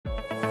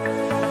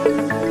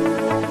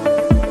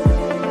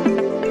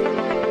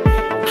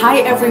Hi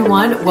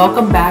everyone,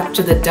 welcome back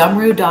to the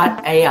Dumroo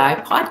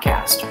AI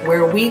podcast,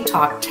 where we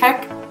talk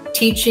tech,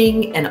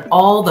 teaching, and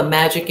all the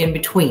magic in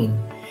between.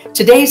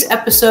 Today's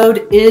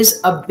episode is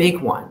a big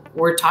one.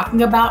 We're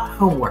talking about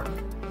homework.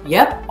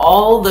 Yep,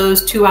 all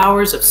those 2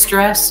 hours of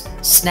stress,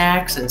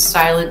 snacks, and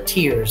silent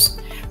tears.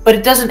 But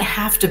it doesn't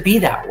have to be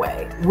that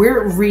way.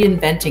 We're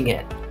reinventing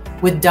it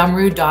with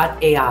Dumroo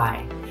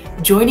AI.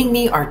 Joining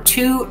me are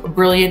two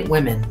brilliant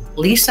women,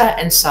 Lisa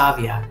and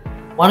Savya.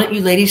 Why don't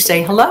you ladies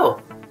say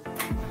hello?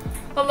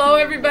 Hello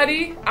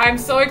everybody, I'm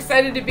so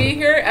excited to be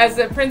here. As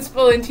a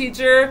principal and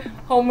teacher,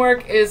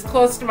 homework is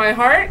close to my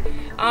heart.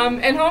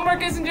 And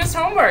homework isn't just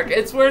homework,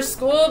 it's where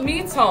school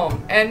meets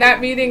home. And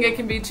that meeting, it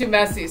can be too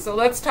messy, so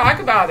let's talk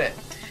about it.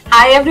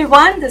 Hi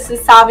everyone, this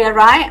is Savya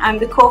Rai. I'm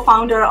the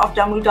co-founder of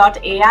Dumroo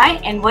AI,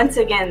 and once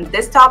again,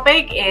 this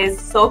topic is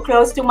so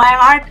close to my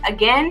heart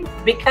again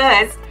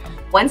because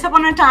once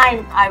upon a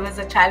time, I was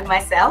a child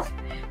myself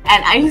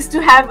and I used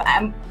to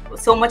have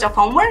so much of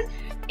homework.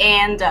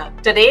 And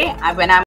today, when I'm